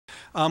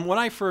When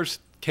I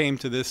first came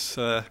to this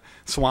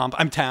swamp,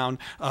 town,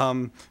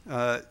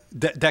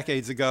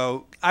 decades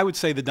ago, I would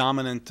say the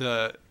dominant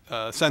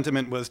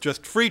sentiment was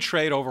just free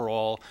trade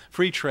overall.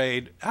 Free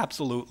trade,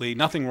 absolutely,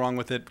 nothing wrong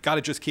with it. Got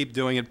to just keep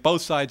doing it.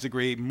 Both sides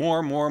agree.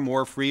 More,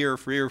 freer,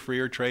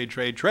 trade,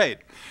 trade, trade.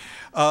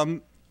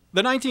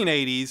 The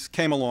 1980s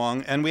came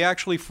along, and we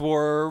actually,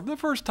 for the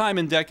first time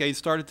in decades,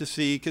 started to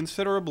see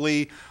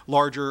considerably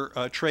larger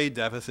trade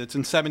deficits.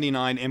 In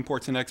 '79,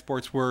 imports and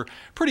exports were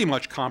pretty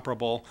much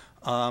comparable.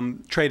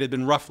 Trade had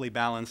been roughly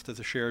balanced as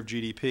a share of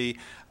GDP.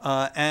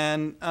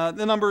 And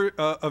the number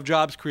of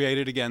jobs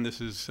created, again, this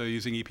is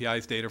using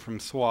EPI's data from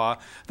SWA,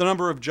 the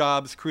number of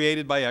jobs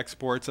created by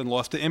exports and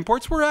lost to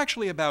imports were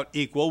actually about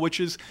equal, which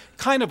is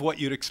kind of what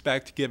you'd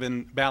expect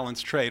given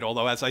balanced trade.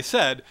 Although, as I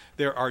said,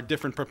 there are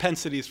different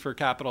propensities for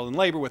capital and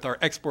labor, with our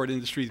export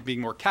industries being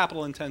more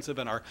capital intensive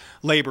and our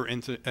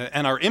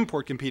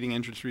import competing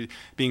industry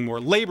being more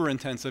labor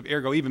intensive.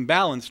 Ergo, even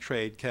balanced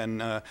trade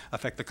can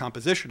affect the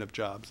composition of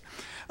jobs.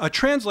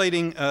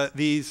 Translating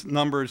these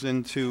numbers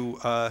into,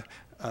 well,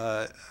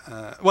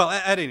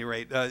 at any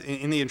rate,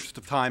 in the interest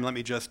of time, let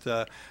me just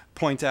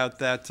point out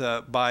that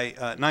by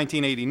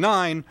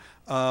 1989,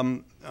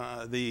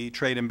 the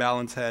trade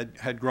imbalance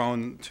had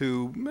grown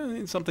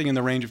to something in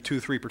the range of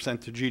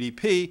 2–3% to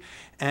GDP,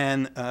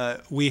 and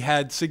we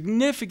had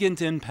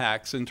significant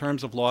impacts in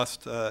terms of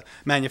lost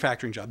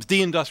manufacturing jobs.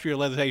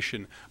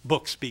 Deindustrialization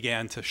books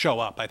began to show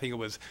up. I think it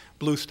was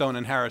Bluestone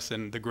and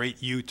Harrison, The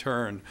Great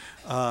U-Turn,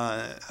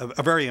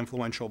 a very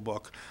influential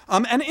book.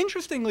 And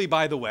interestingly,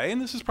 by the way,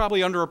 and this is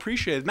probably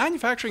underappreciated,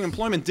 manufacturing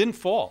employment didn't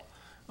fall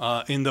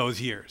in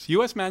those years.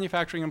 U.S.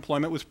 manufacturing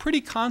employment was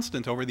pretty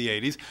constant over the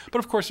 80s, but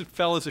of course it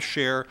fell as a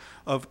share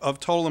of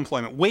total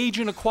employment. Wage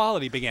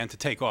inequality began to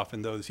take off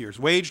in those years.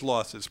 Wage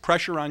losses,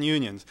 pressure on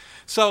unions.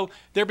 So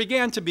there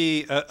began to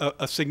be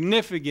a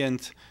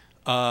significant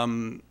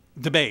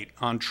debate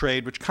on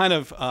trade, which kind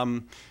of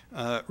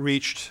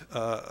reached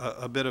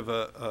a bit of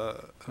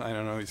a, I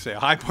don't know, you say a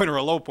high point or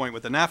a low point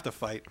with the NAFTA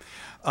fight.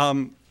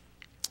 And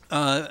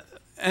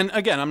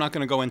again, I'm not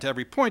going to go into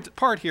every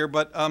part here,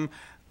 but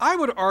I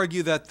would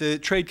argue that the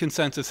trade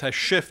consensus has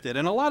shifted,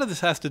 and a lot of this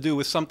has to do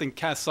with something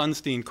Cass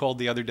Sunstein called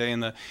the other day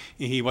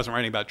he wasn't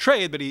writing about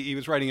trade, but he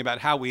was writing about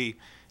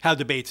how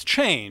debates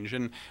change,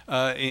 and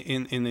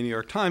in the New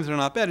York Times in an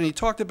op-ed, and he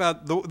talked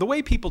about the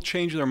way people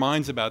change their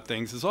minds about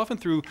things is often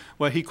through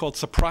what he called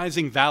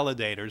surprising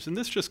validators, and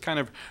this just kind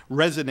of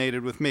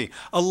resonated with me.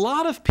 A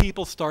lot of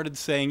people started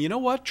saying, you know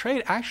what,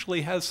 trade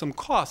actually has some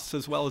costs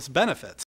as well as benefits.